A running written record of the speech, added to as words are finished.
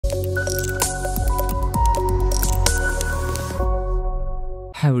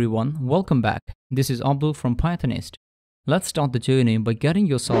Hi everyone, welcome back. This is Abdul from Pythonist. Let's start the journey by getting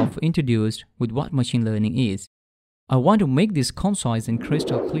yourself introduced with what machine learning is. I want to make this concise and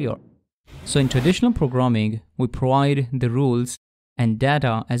crystal clear. So in traditional programming, we provide the rules and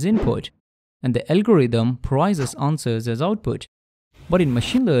data as input, and the algorithm provides us answers as output. But in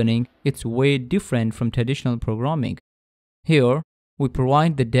machine learning, it's way different from traditional programming. Here, we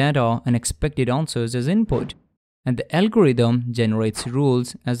provide the data and expected answers as input, and the algorithm generates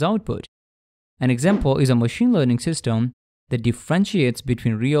rules as output. An example is a machine learning system that differentiates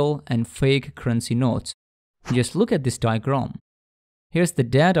between real and fake currency notes. Just look at this diagram. Here's the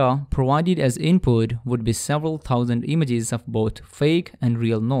data provided as input would be several thousand images of both fake and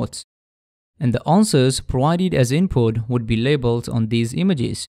real notes. And the answers provided as input would be labels on these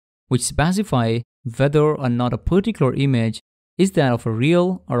images, which specify whether or not a particular image is that of a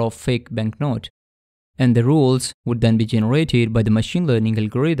real or a fake banknote. And the rules would then be generated by the machine learning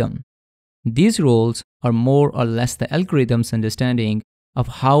algorithm. These rules are more or less the algorithm's understanding of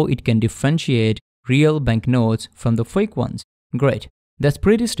how it can differentiate real banknotes from the fake ones. Great, that's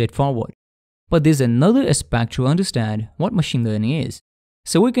pretty straightforward. But there's another aspect to understand what machine learning is.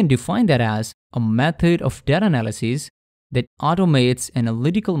 So we can define that as a method of data analysis that automates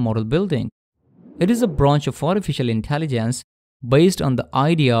analytical model building. It is a branch of artificial intelligence based on the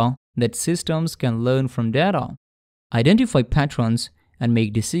idea that systems can learn from data, identify patterns, and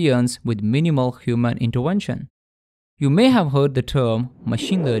make decisions with minimal human intervention. You may have heard the term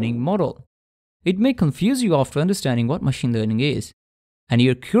machine learning model. It may confuse you after understanding what machine learning is, and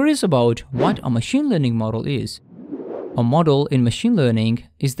you're curious about what a machine learning model is. A model in machine learning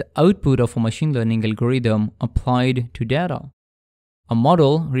is the output of a machine learning algorithm applied to data. A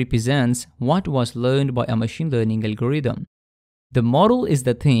model represents what was learned by a machine learning algorithm. The model is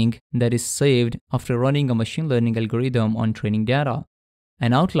the thing that is saved after running a machine learning algorithm on training data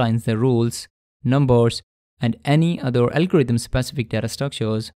and outlines the rules, numbers, and any other algorithm-specific data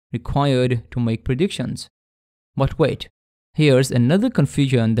structures required to make predictions. But wait, here's another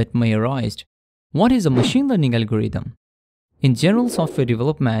confusion that may arise. What is a machine learning algorithm? In general software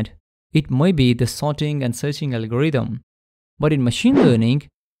development, it may be the sorting and searching algorithm. But in machine learning,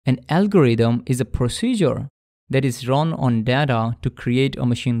 an algorithm is a procedure that is run on data to create a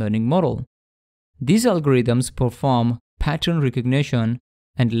machine learning model. These algorithms perform pattern recognition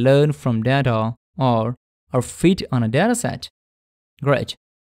and learn from data or are fit on a dataset. Great.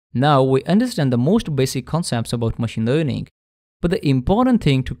 Now we understand the most basic concepts about machine learning. But the important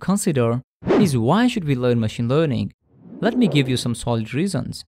thing to consider is why should we learn machine learning? Let me give you some solid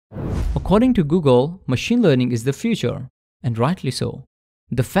reasons. According to Google, machine learning is the future, and rightly so.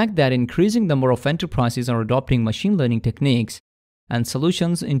 The fact that increasing number of enterprises are adopting machine learning techniques and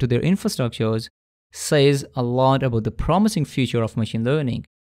solutions into their infrastructures says a lot about the promising future of machine learning.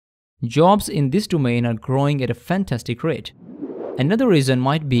 Jobs in this domain are growing at a fantastic rate. Another reason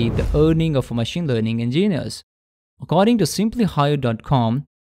might be the earning of machine learning engineers. According to simplyhired.com,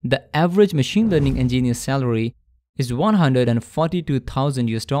 the average machine learning engineer's salary is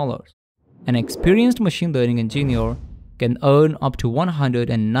 $142,000. An experienced machine learning engineer can earn up to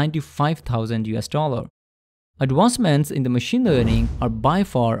 $195,000. Advancements in the machine learning are by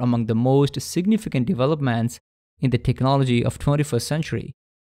far among the most significant developments in the technology of 21st century,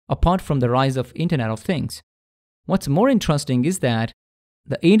 apart from the rise of Internet of Things. What's more interesting is that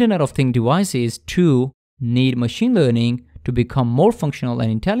the Internet of Things devices too need machine learning to become more functional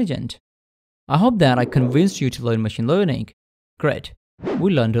and intelligent. I hope that I convinced you to learn machine learning. Great. We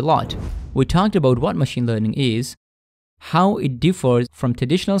learned a lot. We talked about what machine learning is, how it differs from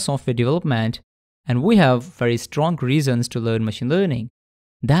traditional software development, and we have very strong reasons to learn machine learning.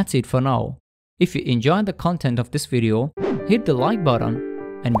 That's it for now. If you enjoyed the content of this video, hit the like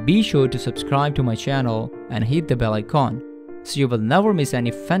button and be sure to subscribe to my channel and hit the bell icon so you will never miss any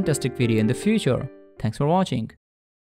fantastic video in the future. Thanks for watching.